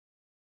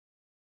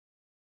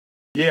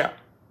Yeah.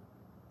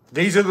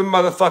 These are the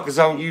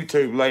motherfuckers on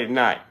YouTube late at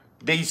night.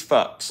 These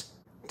fucks.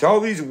 To all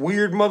these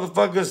weird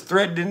motherfuckers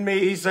threatening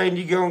me, saying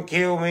you gonna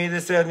kill me,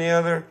 this, that, and the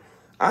other.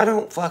 I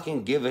don't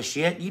fucking give a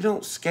shit. You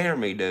don't scare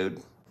me,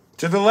 dude.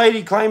 To the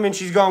lady claiming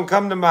she's gonna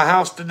come to my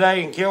house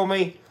today and kill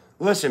me,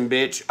 listen,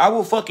 bitch, I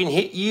will fucking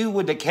hit you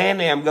with the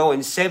Can-Am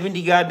going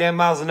 70 goddamn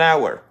miles an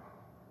hour.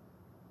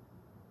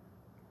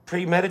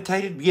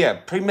 Premeditated? Yeah,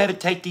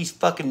 premeditate these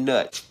fucking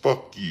nuts.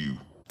 Fuck you.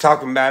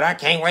 Talking about, I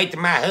can't wait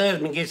till my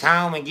husband gets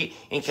home and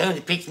comes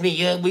and picks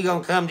me up. We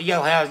gonna come to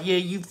your house. Yeah,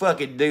 you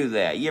fucking do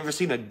that. You ever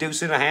seen a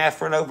deuce and a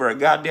half run over a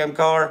goddamn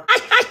car?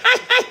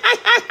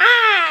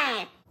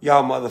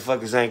 Y'all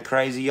motherfuckers ain't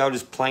crazy. Y'all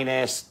just plain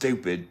ass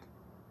stupid.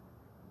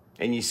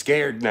 And you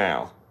scared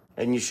now.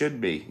 And you should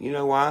be. You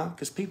know why?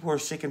 Because people are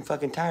sick and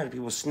fucking tired of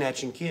people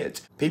snatching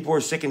kids. People are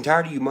sick and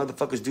tired of you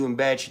motherfuckers doing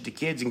bad shit to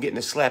kids and getting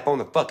a slap on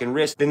the fucking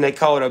wrist. Then they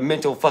call it a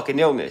mental fucking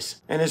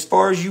illness. And as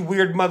far as you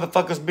weird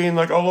motherfuckers being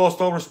like, I lost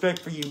all respect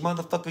for you.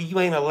 Motherfucker, you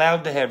ain't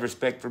allowed to have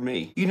respect for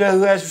me. You know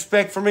who has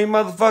respect for me,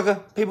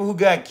 motherfucker? People who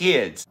got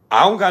kids.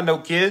 I don't got no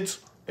kids.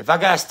 If I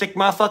gotta stick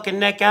my fucking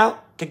neck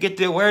out to get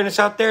the awareness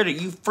out there that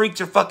you freaks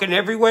are fucking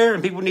everywhere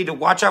and people need to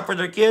watch out for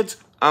their kids,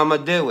 I'ma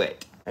do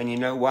it. And you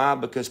know why?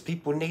 Because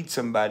people need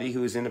somebody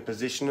who is in a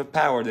position of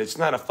power that's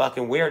not a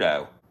fucking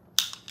weirdo.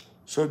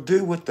 So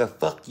do what the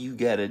fuck you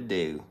gotta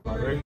do.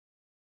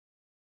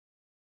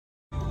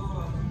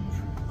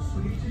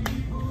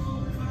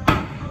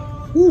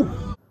 Woo.